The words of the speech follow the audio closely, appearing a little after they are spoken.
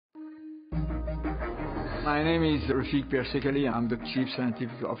My name is Rafick-Pierre Sékaly. I'm the Chief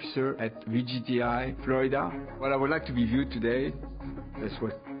Scientific Officer at VGTI Florida. What I would like to review today is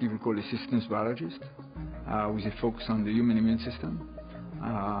what people call a systems biologist, with a focus on the human immune system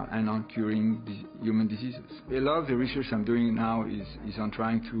and on curing human diseases. A lot of the research I'm doing now is on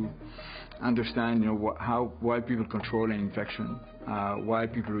trying to understand, why people control an infection, why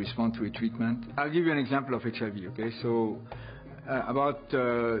people respond to a treatment. I'll give you an example of HIV. Okay, so. About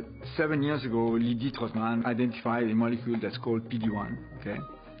 7 years ago, Lydie Trotman identified a molecule that's called PD-1. Okay,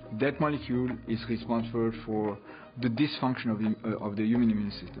 that molecule is responsible for the dysfunction of the human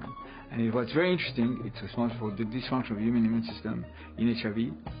immune system. And what's very interesting, it's responsible for the dysfunction of the human immune system in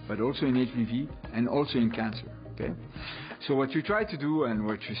HIV, but also in HPV and also in cancer. Okay, so what we try to do, and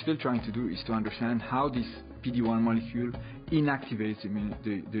what we're still trying to do, is to understand how this PD-1 molecule inactivates the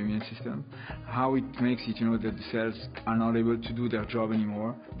immune system, how it makes it, that the cells are not able to do their job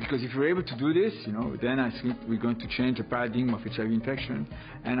anymore. Because if we're able to do this, then I think we're going to change the paradigm of HIV infection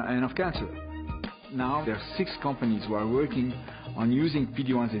and of cancer. Now there are 6 companies who are working on using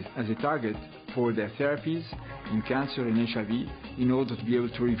PD-1 as a target for their therapies in cancer and HIV in order to be able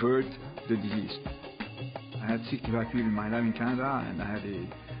to revert the disease. I had 65 people in my life in Canada, and I had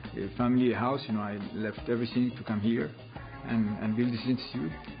a family, a house. I left everything to come here and build this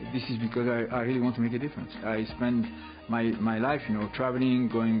institute. This is because I really want to make a difference. I spend my life, traveling,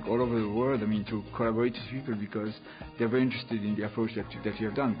 going all over the world, to collaborate with people because they're very interested in the approach that you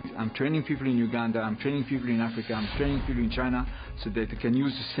have done. I'm training people in Uganda, I'm training people in Africa, I'm training people in China so that they can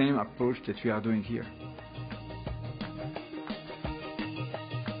use the same approach that we are doing here.